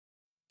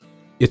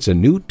It's a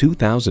new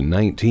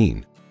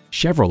 2019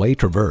 Chevrolet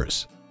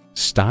Traverse.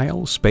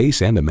 Style,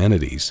 space, and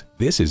amenities.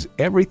 This is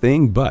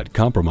everything but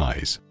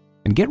compromise.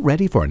 And get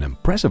ready for an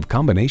impressive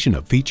combination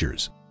of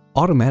features: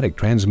 automatic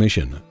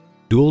transmission,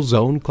 dual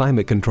zone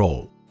climate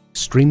control,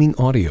 streaming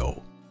audio,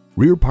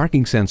 rear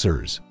parking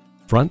sensors,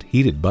 front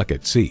heated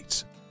bucket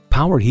seats,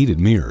 power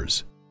heated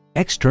mirrors,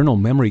 external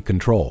memory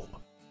control,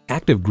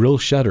 active grille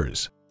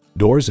shutters,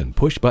 doors and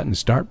push button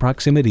start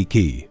proximity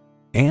key,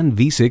 and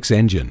V6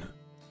 engine.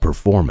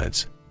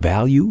 Performance,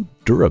 value,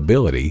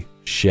 durability,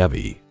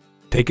 Chevy.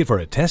 Take it for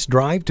a test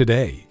drive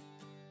today.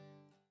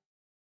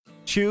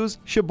 Choose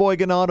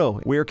Sheboygan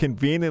Auto. We're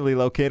conveniently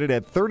located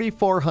at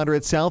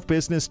 3400 South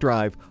Business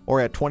Drive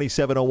or at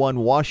 2701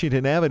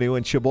 Washington Avenue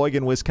in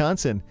Sheboygan,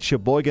 Wisconsin.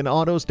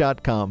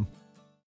 SheboyganAutos.com.